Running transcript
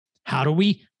How do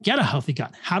we get a healthy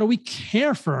gut? How do we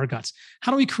care for our guts?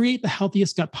 How do we create the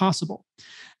healthiest gut possible?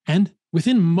 And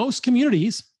within most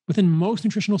communities, within most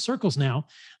nutritional circles now,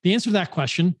 the answer to that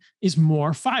question is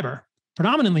more fiber,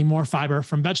 predominantly more fiber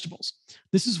from vegetables.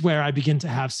 This is where I begin to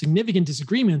have significant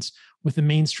disagreements with the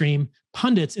mainstream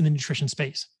pundits in the nutrition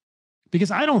space,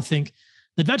 because I don't think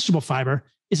that vegetable fiber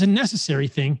is a necessary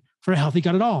thing for a healthy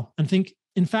gut at all. And think,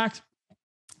 in fact,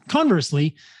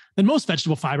 conversely, that most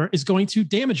vegetable fiber is going to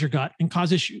damage your gut and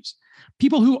cause issues.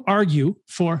 People who argue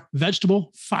for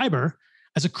vegetable fiber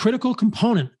as a critical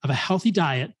component of a healthy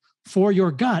diet for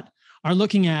your gut are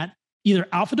looking at either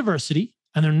alpha diversity,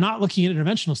 and they're not looking at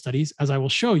interventional studies, as I will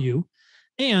show you,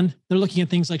 and they're looking at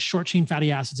things like short chain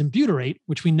fatty acids and butyrate,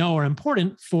 which we know are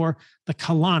important for the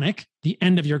colonic, the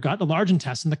end of your gut, the large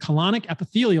intestine. The colonic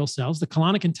epithelial cells, the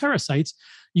colonic enterocytes,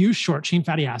 use short chain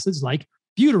fatty acids like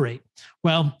butyrate.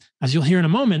 Well, as you'll hear in a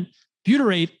moment,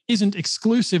 butyrate isn't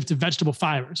exclusive to vegetable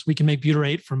fibers. We can make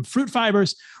butyrate from fruit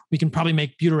fibers. We can probably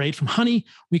make butyrate from honey.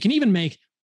 We can even make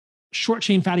short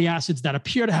chain fatty acids that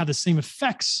appear to have the same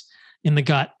effects in the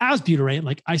gut as butyrate,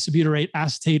 like isobutyrate,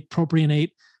 acetate,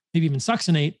 propionate, maybe even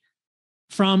succinate,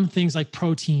 from things like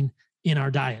protein in our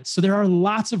diets. So there are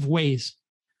lots of ways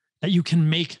that you can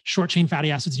make short chain fatty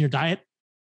acids in your diet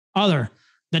other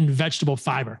than vegetable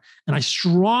fiber. And I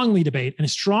strongly debate and I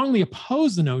strongly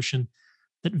oppose the notion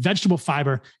that vegetable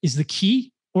fiber is the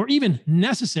key or even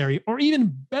necessary or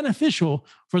even beneficial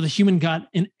for the human gut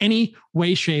in any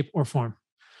way, shape, or form.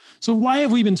 So why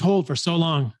have we been told for so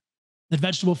long that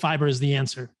vegetable fiber is the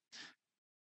answer?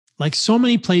 Like so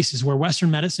many places where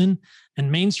Western medicine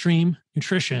and mainstream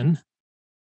nutrition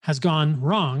has gone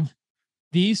wrong,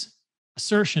 these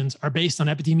assertions are based on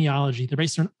epidemiology. They're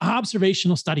based on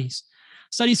observational studies.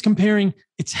 Studies comparing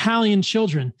Italian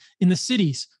children in the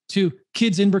cities to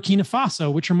kids in Burkina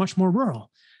Faso, which are much more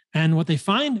rural. And what they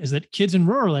find is that kids in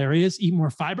rural areas eat more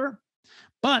fiber,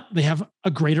 but they have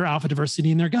a greater alpha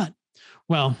diversity in their gut.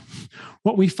 Well,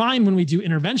 what we find when we do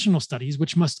interventional studies,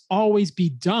 which must always be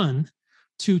done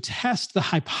to test the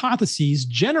hypotheses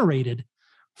generated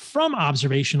from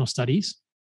observational studies,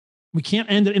 we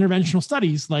can't end at interventional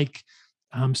studies like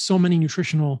so many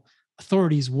nutritional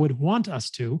authorities would want us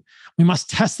to. We must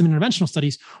test them in interventional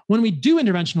studies. When we do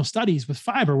interventional studies with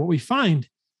fiber, what we find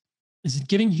is that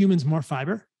giving humans more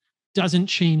fiber doesn't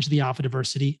change the alpha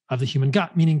diversity of the human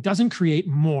gut, meaning doesn't create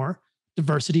more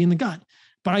diversity in the gut.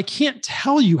 But I can't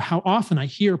tell you how often I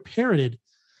hear parroted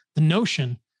the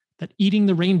notion that eating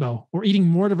the rainbow or eating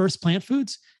more diverse plant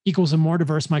foods equals a more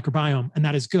diverse microbiome, and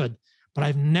that is good. But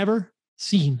I've never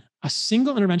seen a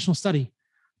single interventional study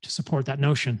to support that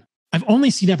notion. I've only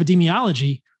seen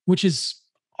epidemiology, which is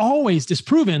always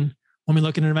disproven when we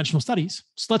look at interventional studies.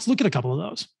 So let's look at a couple of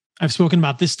those. I've spoken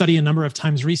about this study a number of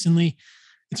times recently.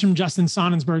 It's from Justin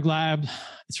Sonnenberg's lab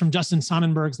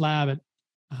at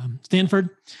Stanford.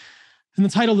 And the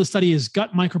title of the study is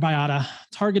Gut Microbiota,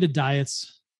 Targeted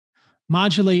Diets,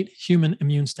 Modulate Human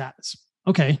Immune Status.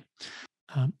 Okay.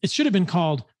 It should have been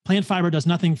called Plant Fiber Does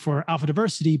Nothing for Alpha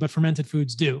Diversity, but Fermented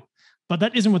Foods Do. But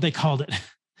that isn't what they called it.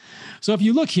 So if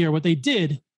you look here, what they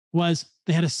did was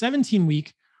they had a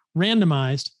 17-week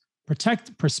randomized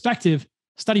prospective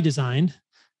study designed,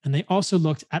 and they also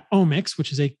looked at omics,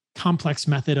 which is a complex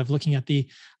method of looking at the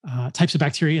types of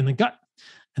bacteria in the gut.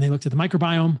 And they looked at the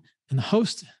microbiome and the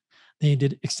host. They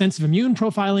did extensive immune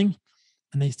profiling,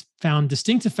 and they found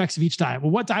distinct effects of each diet.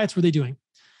 Well, what diets were they doing?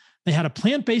 They had a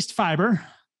plant-based fiber,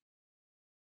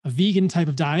 a vegan type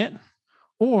of diet,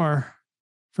 or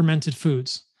fermented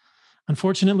foods.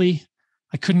 Unfortunately,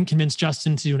 I couldn't convince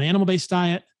Justin to do an animal-based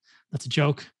diet. That's a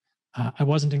joke. I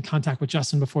wasn't in contact with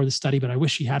Justin before the study, but I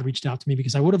wish he had reached out to me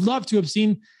because I would have loved to have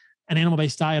seen an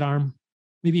animal-based diet arm,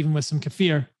 maybe even with some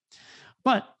kefir.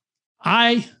 But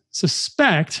I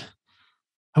suspect,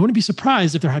 I wouldn't be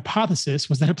surprised if their hypothesis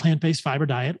was that a plant-based fiber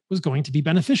diet was going to be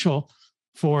beneficial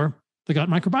for the gut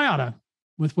microbiota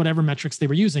with whatever metrics they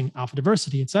were using, alpha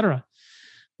diversity, et cetera.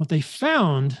 What they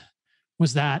found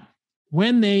was that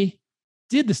when they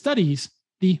did the studies,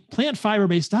 the plant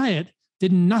fiber-based diet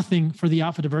did nothing for the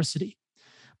alpha diversity.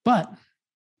 But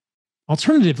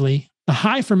alternatively, the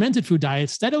high fermented food diet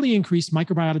steadily increased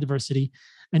microbiota diversity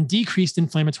and decreased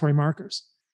inflammatory markers.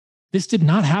 This did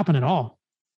not happen at all.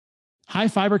 High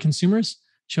fiber consumers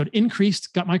showed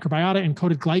increased gut microbiota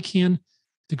encoded glycan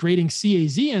degrading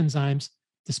CAZ enzymes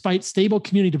despite stable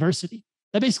community diversity.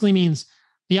 That basically means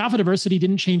the alpha diversity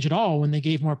didn't change at all when they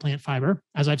gave more plant fiber,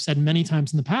 as I've said many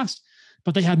times in the past,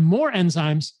 but they had more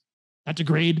enzymes that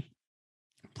degrade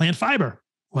plant fiber.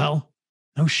 Well,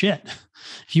 no shit.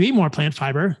 If you eat more plant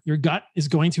fiber, your gut is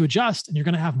going to adjust and you're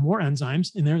going to have more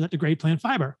enzymes in there that degrade plant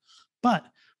fiber. But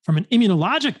From an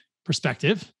immunologic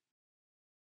perspective,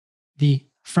 the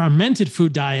fermented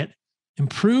food diet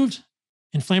improved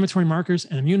inflammatory markers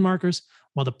and immune markers,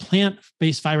 while the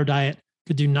plant-based fiber diet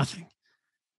could do nothing.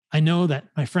 I know that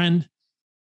my friend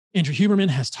Andrew Huberman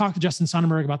has talked to Justin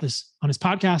Sonnenberg about this on his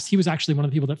podcast. He was actually one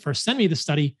of the people that first sent me the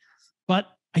study, but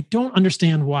I don't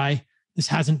understand why this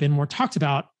hasn't been more talked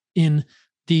about in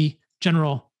the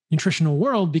general nutritional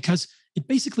world, because it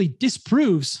basically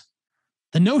disproves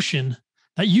the notion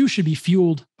that you should be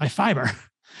fueled by fiber,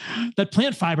 that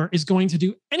plant fiber is going to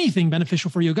do anything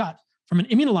beneficial for your gut from an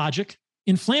immunologic,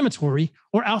 inflammatory,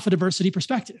 or alpha diversity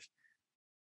perspective.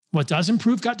 What does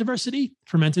improve gut diversity?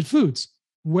 Fermented foods.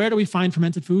 Where do we find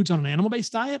fermented foods on an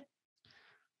animal-based diet?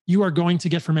 You are going to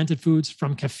get fermented foods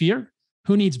from kefir.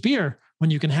 Who needs beer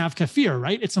when you can have kefir,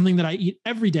 right? It's something that I eat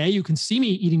every day. You can see me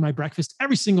eating my breakfast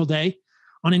every single day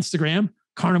on Instagram,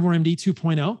 Carnivore MD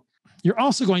 2.0. You're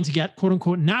also going to get quote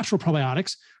unquote natural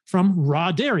probiotics from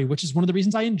raw dairy, which is one of the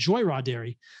reasons I enjoy raw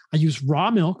dairy. I use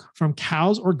raw milk from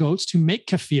cows or goats to make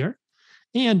kefir,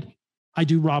 and I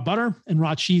do raw butter and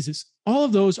raw cheeses. All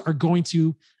of those are going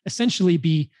to essentially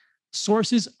be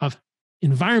sources of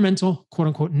environmental, quote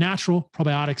unquote, natural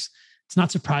probiotics. It's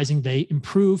not surprising they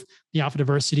improve the alpha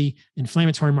diversity,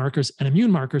 inflammatory markers, and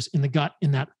immune markers in the gut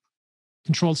in that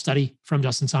controlled study from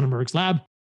Justin Sonnenberg's lab.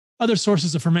 Other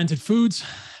sources of fermented foods,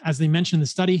 as they mentioned in the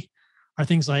study, are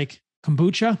things like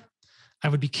kombucha. I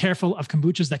would be careful of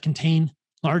kombuchas that contain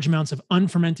large amounts of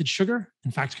unfermented sugar.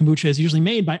 In fact, kombucha is usually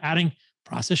made by adding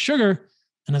processed sugar.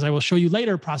 And as I will show you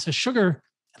later, processed sugar,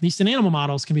 at least in animal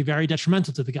models, can be very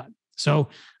detrimental to the gut. So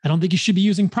I don't think you should be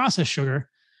using processed sugar.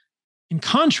 In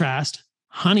contrast,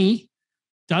 honey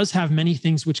does have many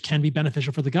things which can be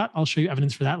beneficial for the gut. I'll show you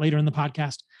evidence for that later in the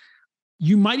podcast.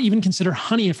 You might even consider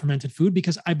honey a fermented food,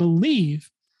 because I believe,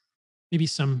 maybe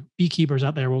some beekeepers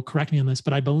out there will correct me on this,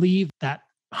 but I believe that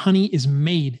honey is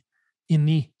made in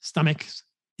the stomach,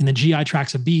 in the GI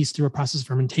tracts of bees through a process of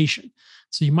fermentation.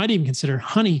 So you might even consider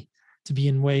honey to be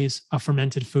in ways a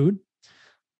fermented food.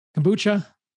 Kombucha,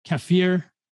 kefir,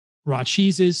 raw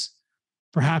cheeses,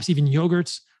 perhaps even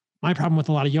yogurts. My problem with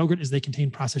a lot of yogurt is they contain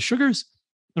processed sugars.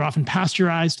 They're often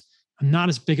pasteurized. I'm not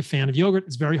as big a fan of yogurt.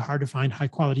 It's very hard to find high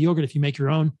quality yogurt. If you make your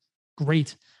own,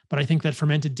 great. But I think that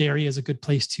fermented dairy is a good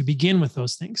place to begin with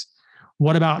those things.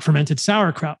 What about fermented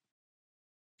sauerkraut?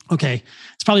 Okay,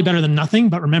 it's probably better than nothing,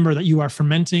 but remember that you are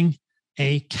fermenting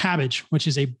a cabbage, which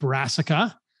is a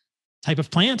brassica type of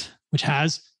plant, which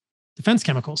has defense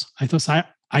chemicals,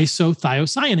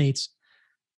 isothiocyanates.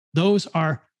 Those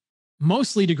are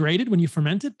mostly degraded when you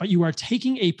ferment it, but you are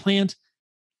taking a plant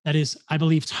that is, I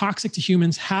believe, toxic to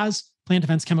humans, has plant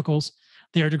defense chemicals.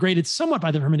 They are degraded somewhat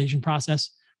by the fermentation process,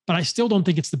 but I still don't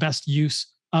think it's the best use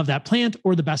of that plant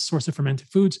or the best source of fermented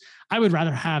foods. I would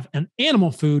rather have an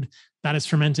animal food that is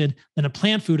fermented than a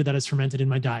plant food that is fermented in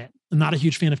my diet. I'm not a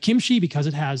huge fan of kimchi because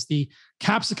it has the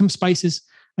capsicum spices.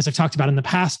 As I've talked about in the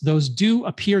past, those do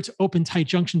appear to open tight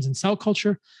junctions in cell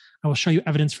culture. I will show you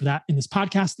evidence for that in this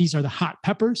podcast. These are the hot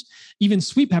peppers. Even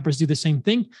sweet peppers do the same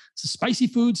thing. So spicy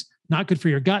foods, not good for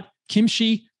your gut.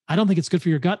 Kimchi, I don't think it's good for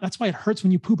your gut. That's why it hurts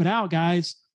when you poop it out,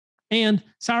 guys. And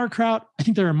sauerkraut, I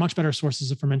think there are much better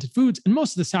sources of fermented foods. And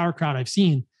most of the sauerkraut I've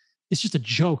seen is just a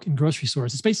joke in grocery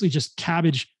stores. It's basically just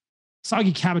cabbage,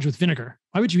 soggy cabbage with vinegar.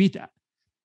 Why would you eat that?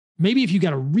 Maybe if you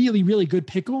got a really, really good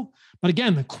pickle. But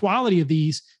again, the quality of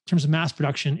these in terms of mass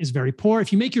production is very poor.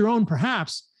 If you make your own,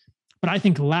 perhaps. But I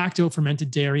think lacto-fermented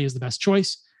dairy is the best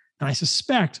choice. And I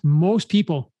suspect most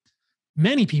people,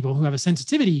 many people who have a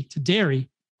sensitivity to dairy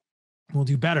will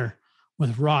do better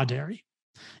with raw dairy.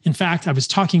 In fact, I was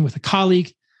talking with a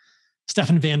colleague,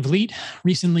 Stefan Van Vliet,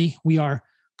 recently. We are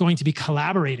going to be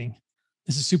collaborating.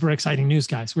 This is super exciting news,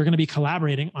 guys. We're going to be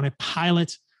collaborating on a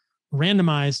pilot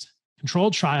randomized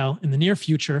controlled trial in the near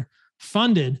future,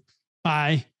 funded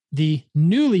by the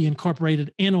newly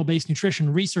incorporated Animal-Based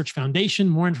Nutrition Research Foundation.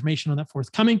 More information on that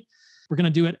forthcoming. We're going to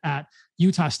do it at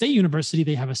Utah State University.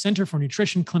 They have a Center for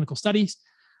Nutrition Clinical Studies,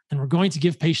 and we're going to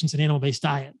give patients an animal-based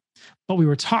diet. But we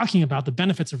were talking about the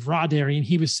benefits of raw dairy, and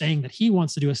he was saying that he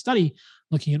wants to do a study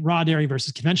looking at raw dairy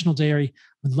versus conventional dairy.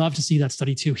 Would love to see that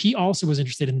study too. He also was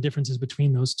interested in the differences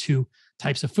between those two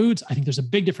types of foods. I think there's a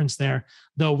big difference there,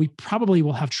 though we probably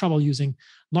will have trouble using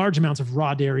large amounts of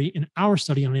raw dairy in our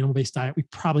study on an animal-based diet. We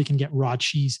probably can get raw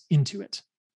cheese into it.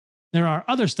 There are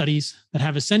other studies that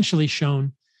have essentially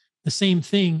shown the same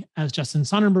thing as Justin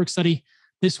Sonnenberg's study.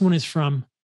 This one is from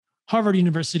Harvard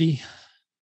University,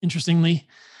 interestingly,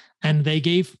 and they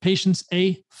gave patients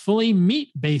a fully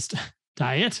meat-based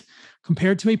diet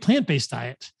compared to a plant-based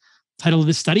diet. Title of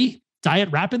this study, Diet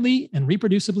Rapidly and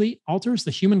Reproducibly Alters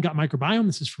the Human Gut Microbiome.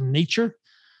 This is from Nature.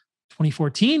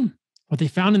 2014, what they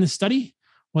found in this study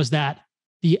was that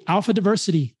the alpha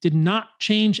diversity did not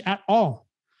change at all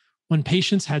when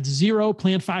patients had zero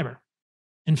plant fiber.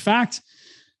 In fact,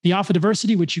 the alpha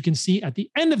diversity, which you can see at the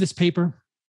end of this paper,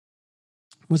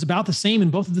 was about the same in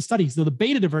both of the studies, though the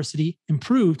beta diversity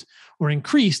improved or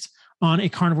increased on a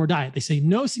carnivore diet. They say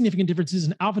no significant differences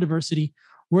in alpha diversity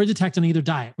were detected on either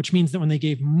diet, which means that when they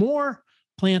gave more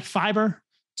plant fiber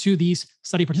to these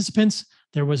study participants,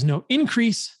 there was no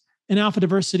increase in alpha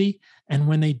diversity. And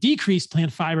when they decreased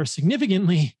plant fiber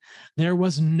significantly, there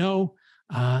was no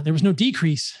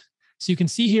decrease. So you can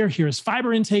see here's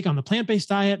fiber intake on the plant-based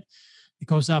diet. It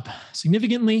goes up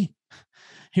significantly.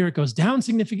 Here it goes down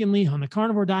significantly on the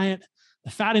carnivore diet.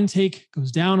 The fat intake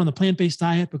goes down on the plant-based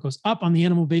diet, but goes up on the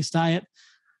animal-based diet,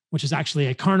 which is actually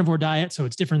a carnivore diet. So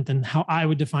it's different than how I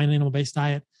would define an animal-based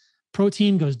diet.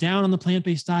 Protein goes down on the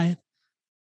plant-based diet.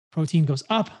 Protein goes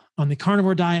up on the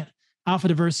carnivore diet. Alpha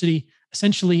diversity,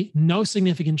 essentially no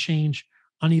significant change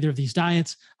on either of these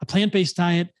diets. A plant-based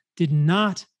diet did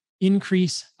not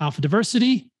increase alpha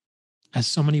diversity, as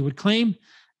so many would claim,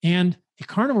 and a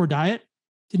carnivore diet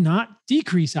did not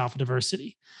decrease alpha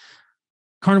diversity.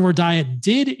 Carnivore diet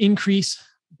did increase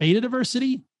beta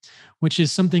diversity, which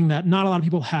is something that not a lot of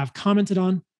people have commented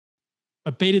on.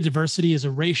 But beta diversity is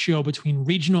a ratio between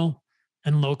regional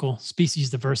and local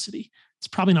species diversity. It's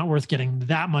probably not worth getting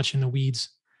that much in the weeds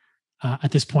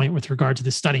at this point with regard to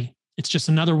this study. It's just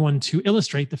another one to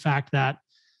illustrate the fact that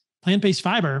plant-based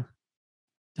fiber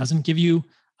doesn't give you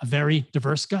a very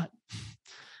diverse gut.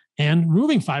 And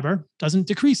removing fiber doesn't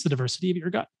decrease the diversity of your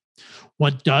gut.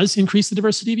 What does increase the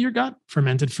diversity of your gut?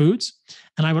 Fermented foods.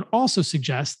 And I would also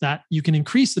suggest that you can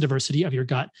increase the diversity of your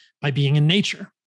gut by being in nature.